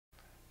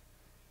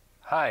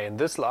Hi, in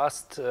this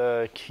last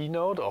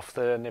keynote of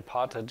the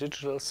NEPATA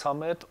Digital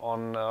Summit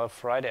on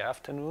Friday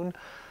afternoon,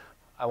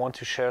 I want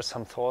to share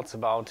some thoughts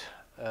about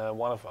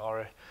one of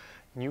our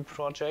new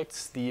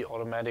projects, the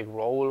automatic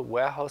role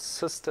warehouse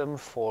system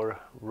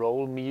for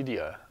role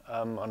media.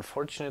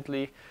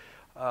 Unfortunately,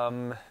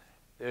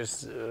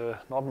 there's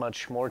not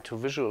much more to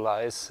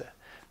visualize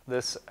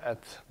this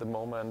at the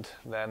moment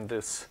than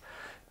this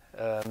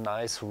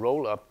nice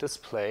roll-up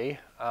display.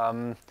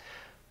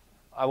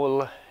 I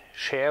will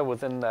share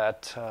within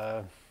that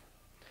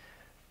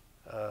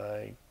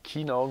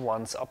keynote,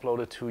 once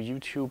uploaded to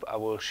YouTube, I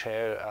will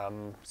share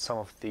some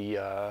of the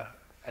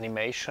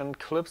animation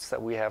clips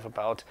that we have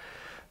about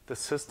the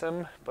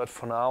system. But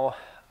for now,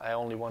 I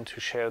only want to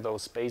share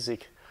those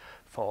basic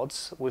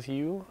thoughts with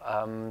you.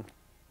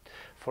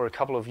 For a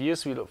couple of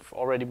years, we've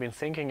already been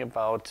thinking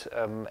about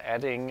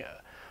adding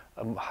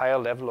a higher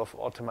level of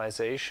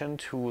automation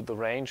to the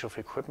range of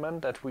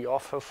equipment that we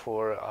offer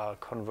for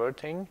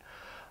converting.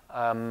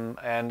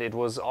 And it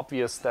was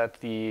obvious that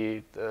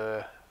the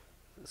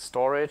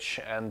storage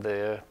and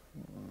the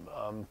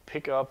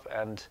pickup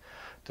and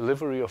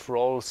delivery of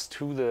rolls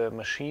to the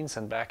machines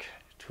and back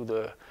to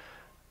the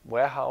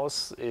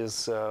warehouse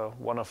is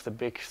one of the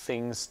big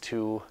things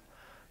to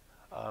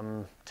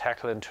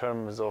tackle in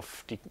terms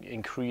of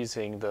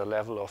increasing the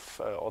level of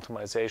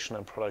automation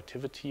and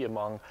productivity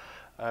among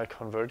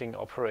converting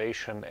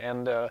operation.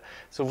 And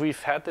so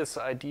we've had these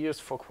ideas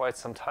for quite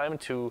some time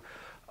to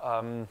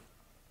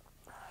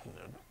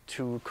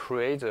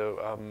create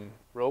a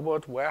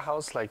robot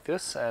warehouse like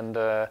this, and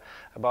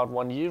about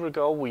 1 year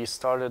ago we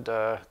started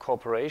a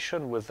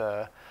cooperation with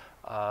a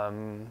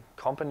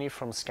company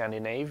from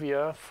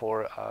Scandinavia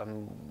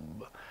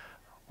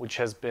which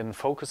has been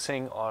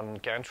focusing on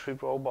gantry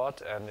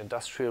robot and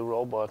industrial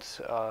robot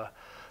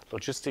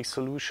logistics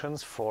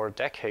solutions for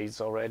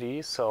decades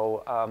already.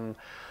 So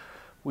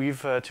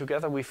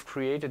together we've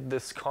created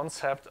this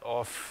concept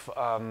of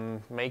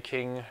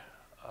making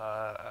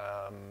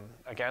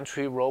a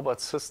gantry robot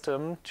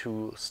system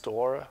to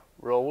store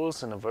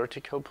rolls in a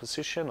vertical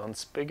position on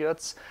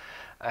spigots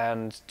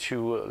and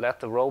to let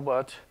the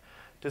robot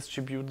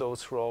distribute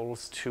those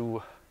rolls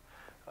to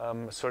a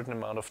certain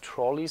amount of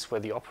trolleys, where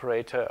the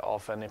operator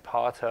of an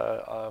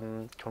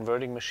NEPATA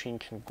converting machine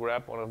can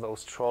grab one of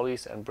those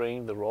trolleys and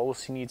bring the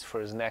rolls he needs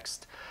for his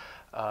next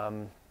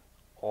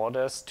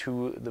orders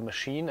to the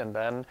machine, and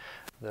then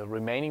the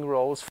remaining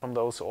rolls from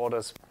those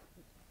orders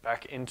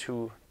back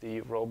into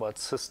the robot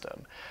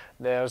system.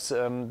 There's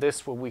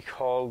this what we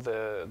call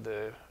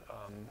the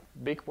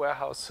big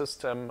warehouse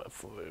system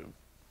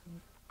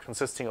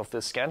consisting of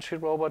this gantry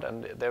robot,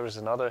 and there is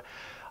another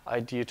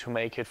idea to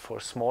make it for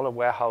smaller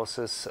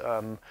warehouses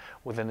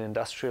with an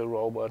industrial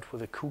robot,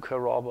 with a KUKA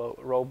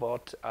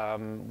robot,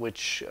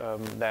 which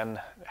then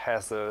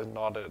has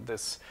not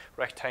this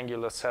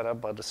rectangular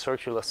setup but a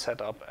circular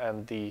setup,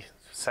 and the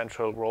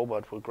central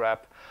robot will grab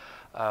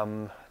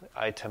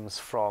items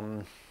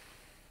from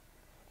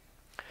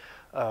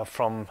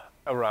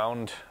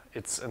around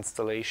its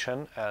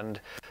installation. And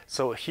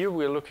so here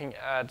we're looking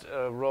at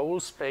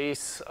roll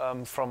spaces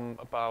from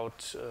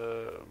about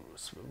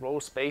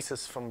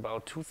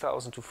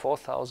 2,000 to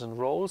 4,000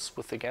 rolls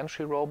with the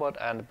gantry robot,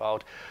 and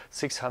about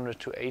 600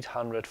 to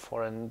 800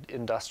 for an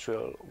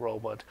industrial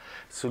robot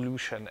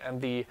solution.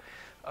 And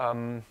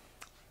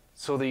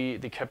so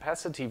the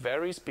capacity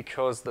varies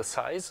because the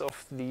size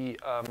of the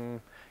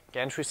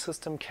gantry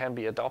system can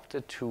be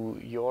adapted to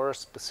your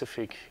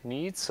specific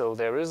needs. So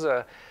there is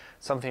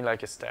something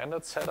like a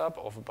standard setup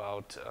of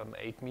about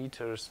 8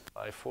 meters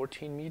by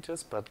 14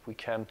 meters, but we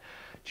can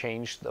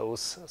change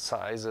those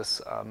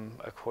sizes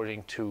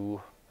according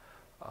to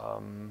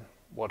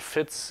what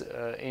fits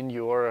in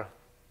your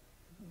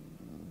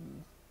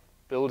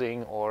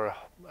building or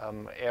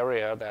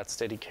area that's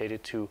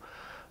dedicated to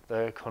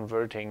the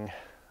converting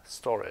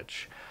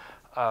storage.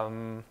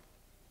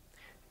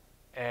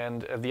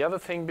 And the other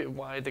thing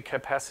why the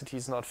capacity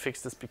is not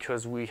fixed is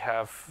because we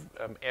have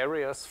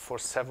areas for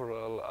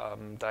several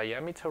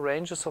diameter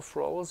ranges of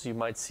rolls. You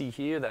might see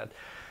here that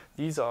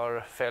these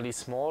are fairly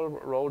small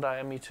roll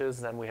diameters,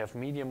 then we have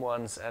medium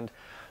ones and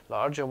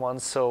larger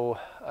ones. So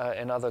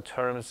in other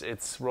terms,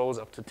 it's rolls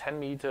up to 10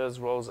 meters,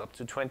 rolls up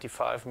to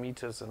 25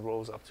 meters, and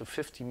rolls up to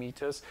 50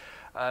 meters.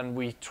 And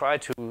we try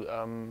to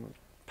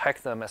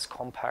pack them as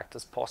compact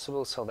as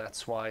possible, so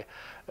that's why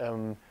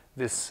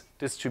this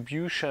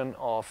distribution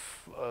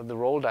of the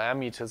roll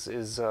diameters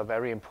is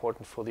very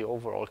important for the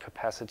overall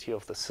capacity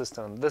of the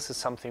system. This is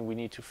something we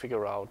need to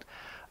figure out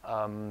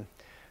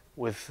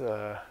with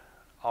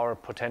our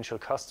potential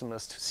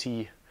customers to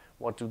see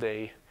what do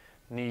they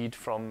need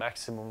from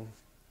maximum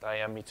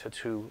diameter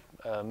to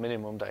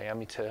minimum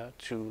diameter,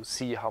 to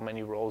see how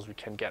many rolls we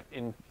can get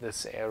in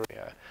this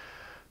area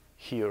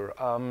here.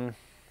 I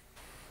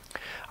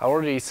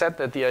already said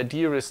that the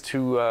idea is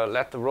to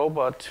let the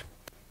robot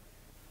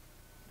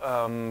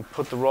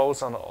put the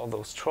rolls on all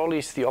those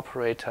trolleys. The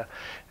operator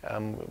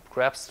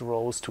grabs the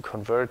rolls to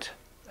convert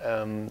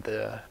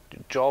the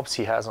jobs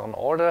he has on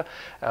order.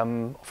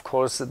 Of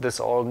course, this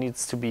all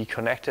needs to be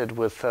connected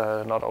with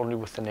not only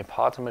with the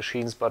NEPATA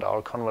machines, but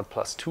our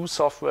Convert+2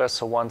 software.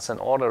 So once an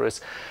order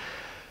is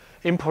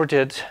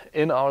imported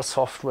in our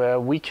software,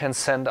 we can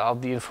send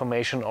out the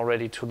information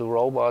already to the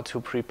robot to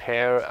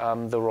prepare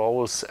the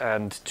rolls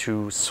and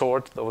to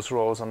sort those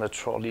rolls on the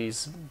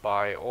trolleys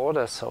by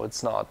order, so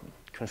it's not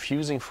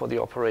confusing for the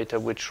operator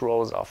which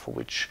rolls are for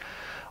which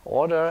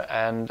order.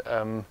 And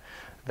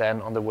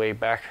then on the way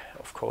back,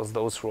 of course,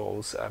 those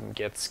rolls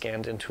get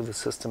scanned into the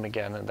system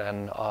again and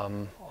then are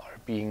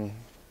being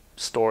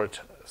stored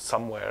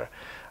somewhere.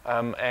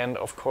 And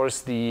of course,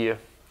 the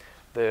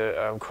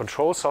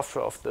control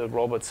software of the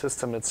robot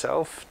system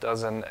itself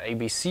does an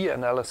ABC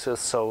analysis,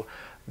 so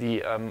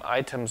the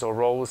items or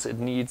rows it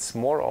needs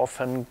more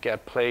often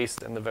get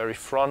placed in the very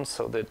front,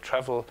 so the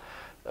travel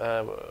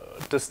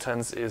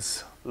distance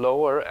is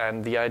lower,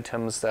 and the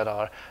items that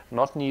are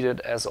not needed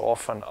as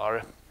often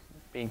are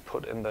being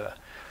put in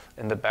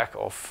the back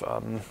of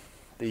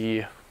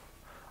the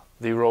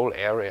roll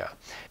area.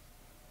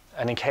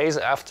 And in case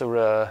after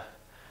a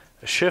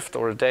shift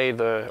or a day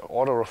the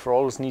order of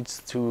rolls needs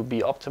to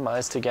be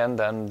optimized again,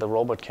 then the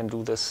robot can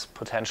do this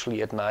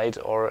potentially at night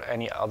or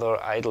any other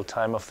idle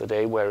time of the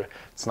day where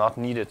it's not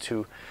needed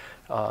to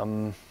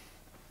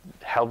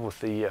help with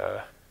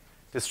the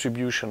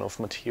distribution of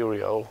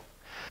material.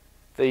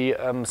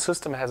 The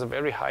system has a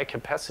very high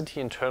capacity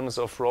in terms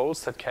of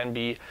rolls that can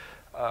be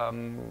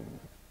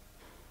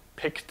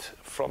picked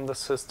from the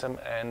system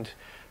and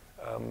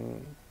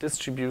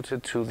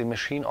distributed to the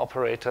machine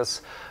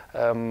operators.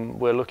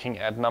 We're looking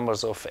at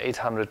numbers of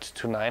 800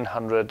 to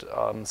 900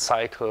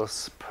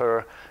 cycles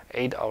per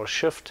 8-hour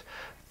shift.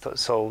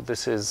 So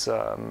this is,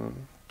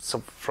 so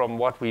from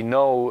what we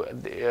know,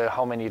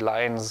 how many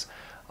lines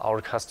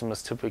our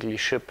customers typically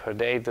ship per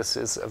day, this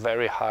is a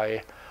very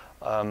high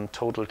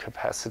total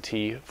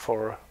capacity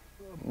for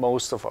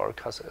most of our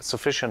customers,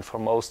 sufficient for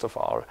most of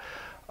our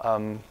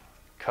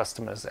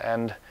customers.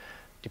 And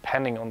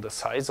depending on the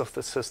size of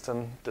the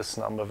system, this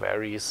number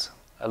varies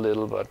a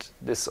little, but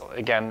this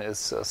again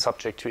is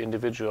subject to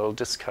individual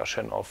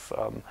discussion of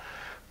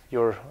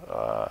your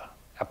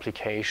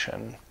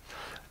application.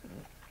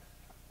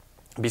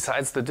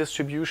 Besides the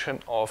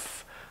distribution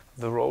of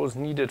the rows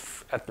needed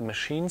at the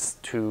machines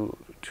to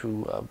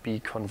be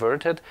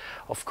converted,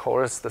 of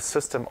course the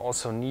system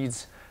also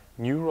needs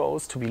new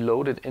rows to be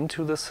loaded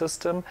into the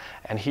system,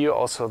 and here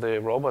also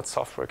the robot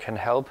software can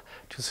help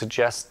to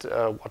suggest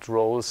what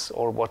rows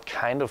or what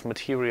kind of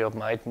material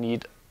might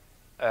need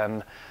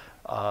an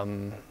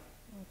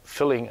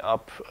filling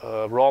up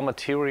raw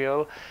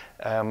material,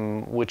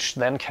 which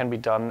then can be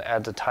done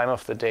at a time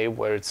of the day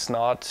where it's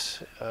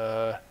not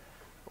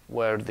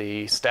where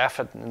the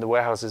staff in the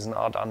warehouse is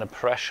not under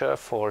pressure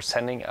for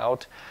sending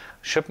out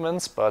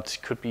shipments, but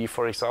could be,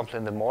 for example,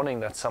 in the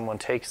morning that someone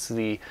takes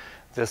the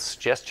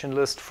suggestion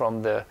list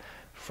from the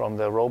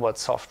robot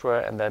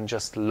software and then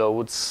just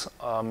loads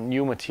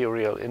new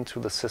material into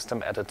the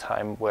system at a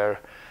time where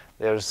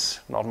there's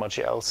not much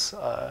else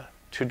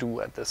to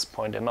do at this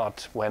point, and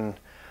not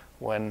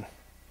when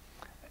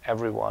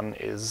everyone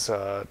is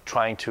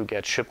trying to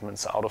get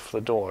shipments out of the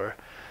door.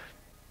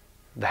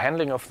 The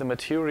handling of the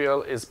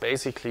material is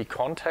basically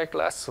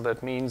contactless, so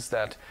that means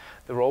that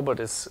the robot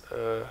is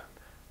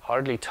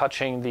hardly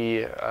touching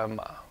the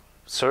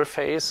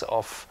surface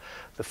of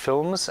the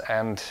films,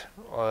 and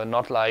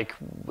not like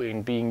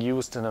when being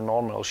used in a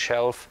normal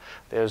shelf.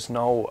 There's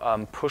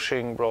no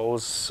pushing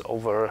rows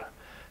over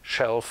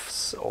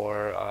shelves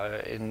or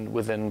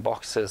within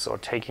boxes, or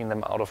taking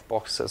them out of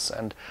boxes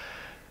and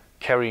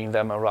carrying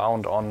them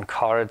around on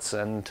carts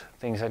and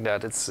things like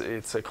that. It's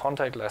a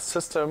contactless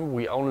system.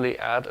 We only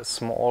add a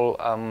small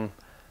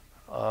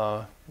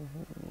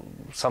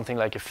something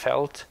like a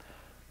felt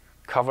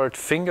covered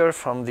finger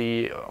from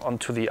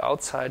onto the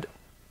outside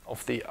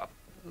of the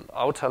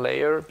outer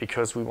layer,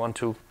 because we want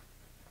to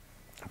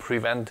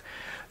prevent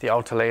the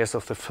outer layers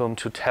of the film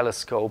to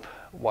telescope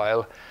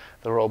while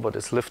the robot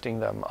is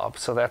lifting them up.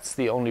 So that's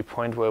the only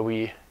point where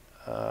we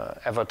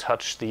ever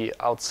touch the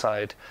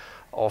outside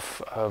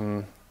of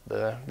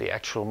the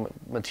actual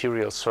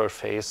material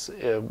surface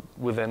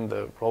within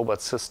the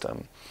robot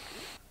system.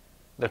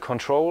 The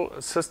control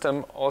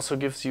system also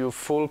gives you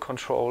full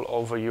control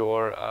over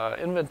your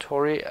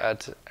inventory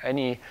at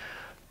any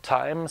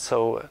time,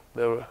 so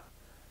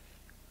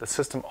the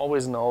system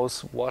always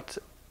knows what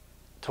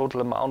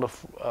total amount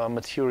of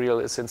material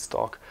is in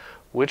stock,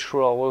 which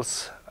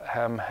rolls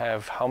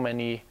have how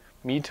many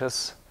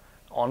meters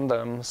on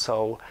them.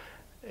 So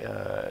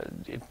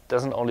it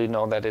doesn't only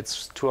know that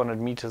it's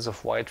 200 meters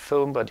of white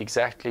film, but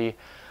exactly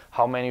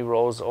how many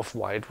rows of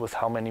white with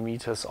how many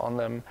meters on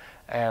them.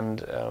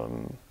 And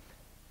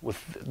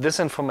with this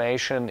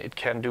information, it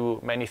can do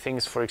many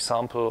things. For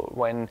example,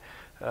 when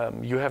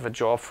you have a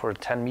job for a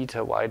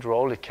 10-meter wide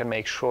roll, it can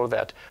make sure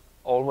that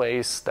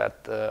always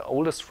that the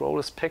oldest roll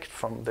is picked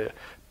from the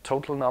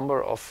total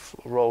number of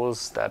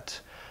rolls that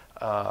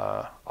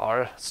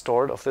are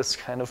stored of this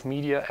kind of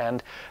media,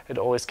 and it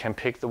always can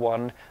pick the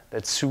one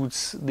that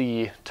suits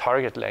the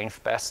target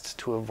length best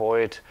to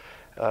avoid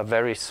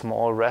very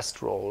small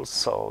rest rolls.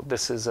 So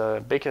this is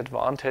a big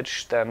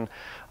advantage then,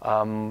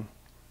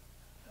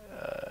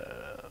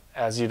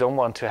 as you don't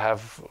want to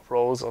have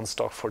rolls on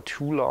stock for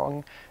too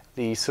long.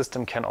 The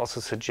system can also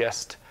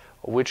suggest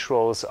which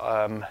rolls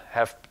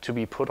have to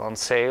be put on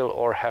sale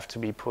or have to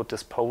be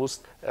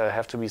disposed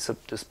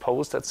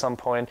at some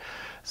point.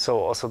 So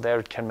also there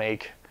it can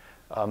make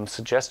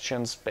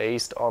suggestions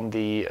based on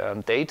the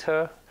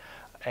data,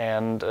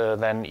 and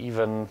then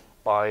even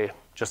by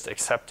just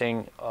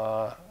accepting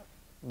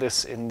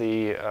this in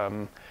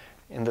the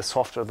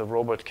software, the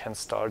robot can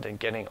start and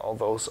getting all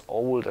those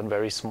old and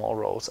very small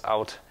rolls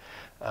out.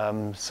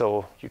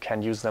 So you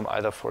can use them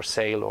either for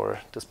sale or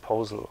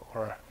disposal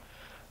or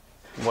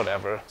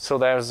whatever. So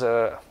there's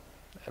a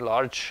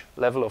large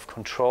level of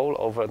control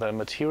over the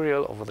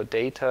material, over the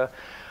data,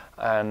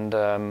 and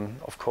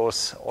of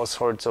course all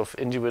sorts of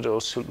individual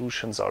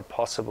solutions are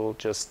possible.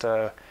 Just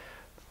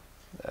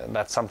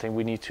that's something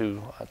we need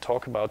to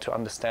talk about to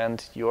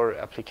understand your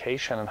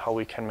application and how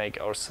we can make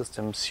our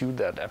system suit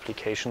that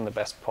application the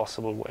best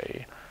possible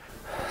way.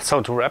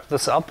 So to wrap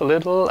this up a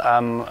little,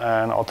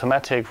 an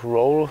automatic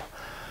roll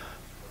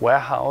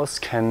warehouse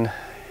can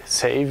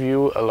save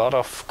you a lot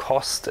of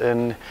cost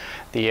in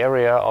the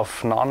area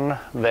of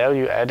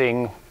non-value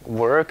adding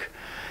work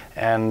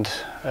and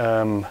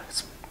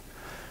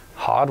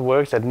hard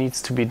work that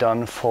needs to be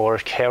done for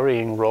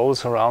carrying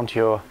rolls around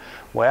your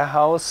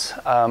warehouse.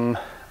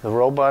 The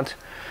robot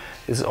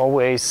is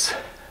always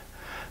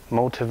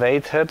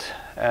motivated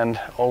and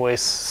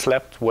always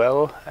slept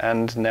well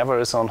and never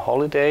is on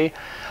holiday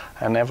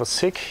and never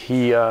sick.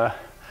 He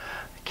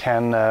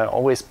can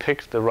always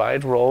pick the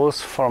right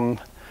rolls from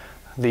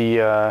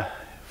the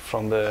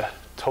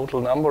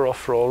total number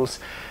of rolls,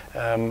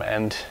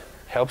 and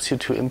helps you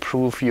to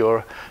improve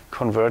your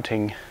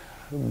converting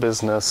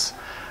business.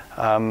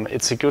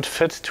 It's a good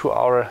fit to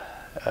our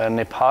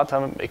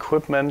NEPATA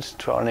equipment,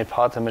 to our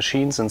NEPATA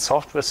machines and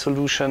software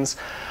solutions.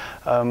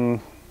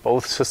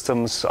 Both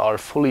systems are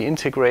fully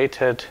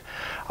integrated.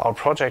 Our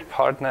project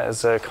partner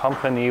is a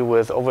company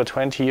with over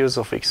 20 years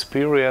of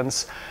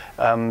experience.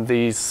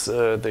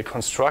 The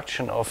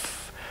construction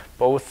of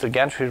both the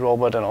gantry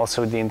robot and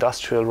also the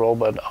industrial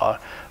robot are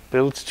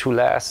built to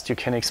last. You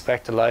can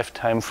expect a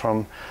lifetime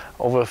from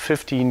over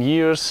 15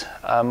 years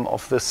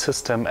of this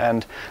system,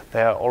 and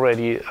there are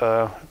already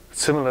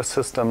similar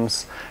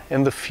systems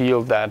in the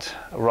field that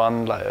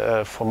run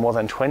for more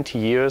than 20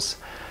 years.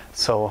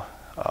 So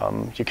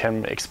you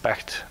can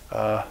expect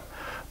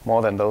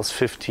more than those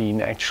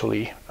 15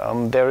 actually.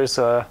 There is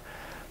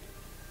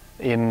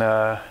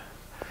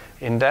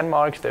in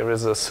Denmark, there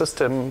is a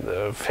system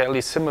fairly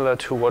similar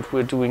to what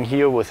we're doing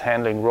here with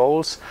handling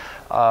rolls.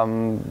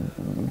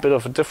 Bit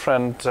of a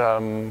different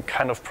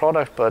kind of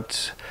product,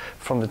 but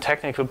from the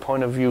technical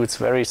point of view, it's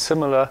very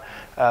similar.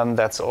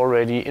 That's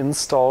already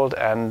installed,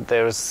 and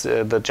there's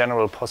the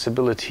general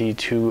possibility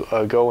to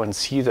go and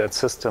see that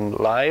system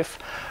live.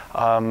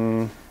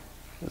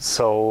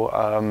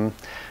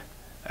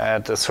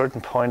 At a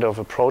certain point of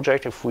a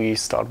project, if we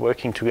start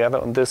working together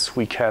on this,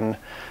 we can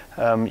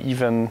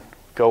even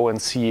go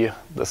and see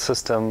the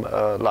system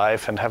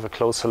live and have a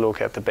closer look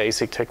at the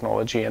basic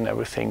technology and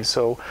everything.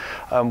 So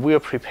we are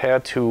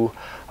prepared to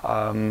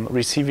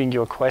receiving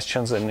your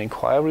questions and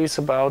inquiries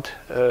about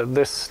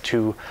this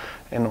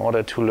in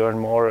order to learn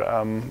more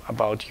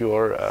about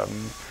your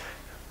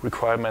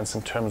requirements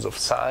in terms of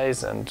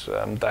size and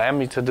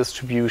diameter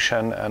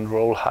distribution and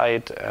roll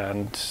height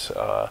and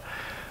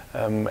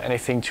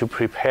anything to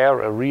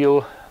prepare a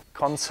real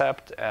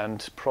concept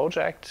and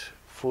project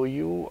for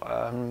you.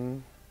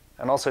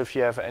 And also, if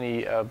you have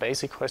any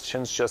basic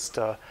questions, just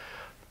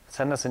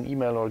send us an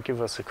email or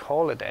give us a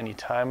call at any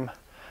time.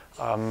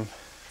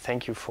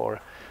 Thank you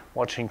for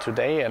watching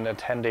today and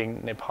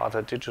attending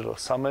NEPATA Digital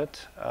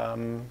Summit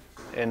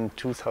in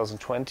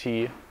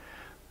 2020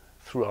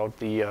 throughout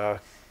the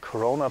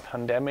Corona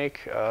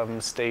pandemic.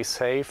 Stay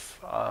safe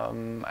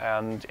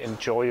and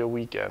enjoy your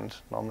weekend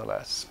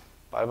nonetheless.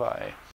 Bye-bye.